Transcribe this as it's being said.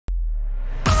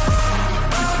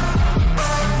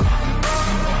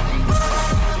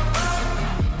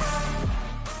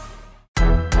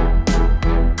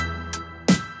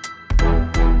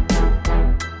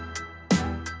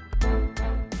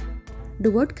The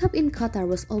World Cup in Qatar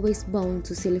was always bound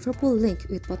to see Liverpool linked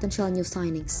with potential new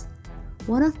signings.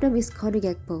 One of them is Cody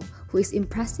Gakpo, who is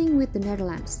impressing with the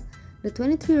Netherlands. The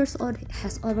 23-year-old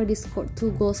has already scored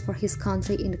 2 goals for his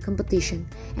country in the competition,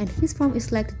 and his form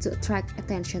is likely to attract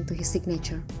attention to his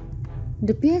signature.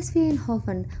 The PSV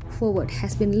Eindhoven forward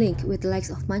has been linked with the likes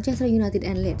of Manchester United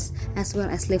and Leeds, as well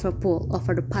as Liverpool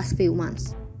over the past few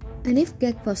months. And if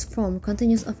Gakpo's form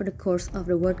continues over the course of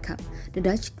the World Cup, the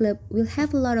Dutch club will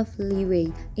have a lot of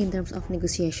leeway in terms of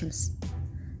negotiations.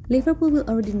 Liverpool will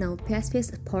already know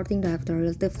PSV's sporting director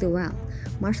relatively well.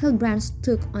 Marcel Brands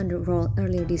took on the role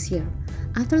earlier this year,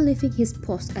 after leaving his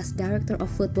post as director of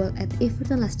football at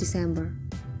Everton last December.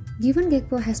 Given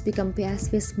Gakpo has become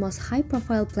PSV's most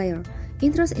high-profile player,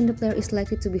 interest in the player is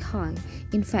likely to be high.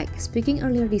 In fact, speaking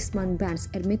earlier this month, Brands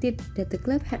admitted that the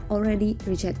club had already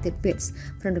rejected bids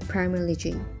from the Premier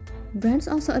League. Brands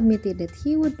also admitted that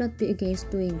he would not be against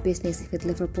doing business with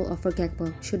Liverpool over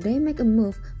Gakpo should they make a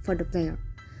move for the player.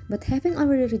 But having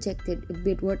already rejected a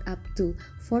bid worth up to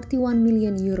 €41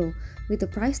 million with a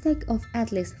price tag of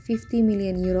at least €50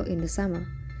 million in the summer,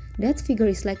 that figure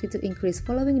is likely to increase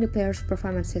following the player's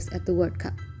performances at the World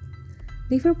Cup.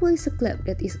 Liverpool is a club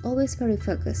that is always very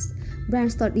focused,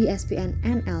 Brands told ESPN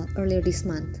NL earlier this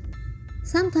month.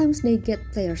 Sometimes they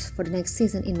get players for the next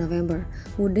season in November.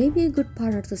 Would they be a good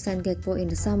partner to send Gakpo in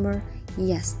the summer?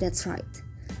 Yes, that's right.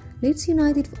 Leeds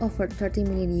United offered €30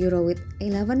 million with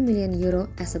 €11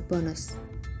 million as a bonus.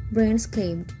 Brands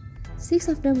claimed 6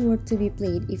 of them were to be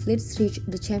played if Leeds reached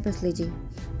the Champions League.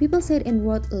 People said and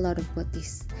wrote a lot about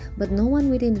this, but no one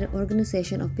within the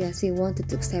organization of PSV wanted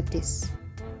to accept this.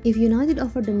 If United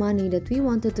offered the money that we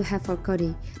wanted to have for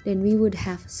Cody, then we would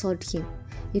have sold him.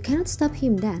 You cannot stop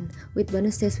him then. With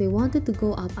bonuses, we wanted to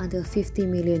go up until €50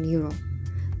 million.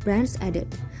 Brands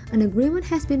added, an agreement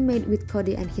has been made with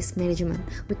Cody and his management.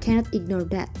 We cannot ignore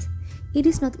that. It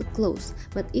is not a clause,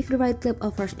 but if the right club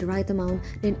offers the right amount,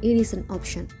 then it is an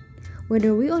option.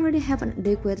 Whether we already have an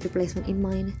adequate replacement in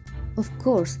mind? Of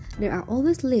course, there are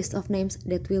always lists of names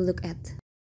that we look at.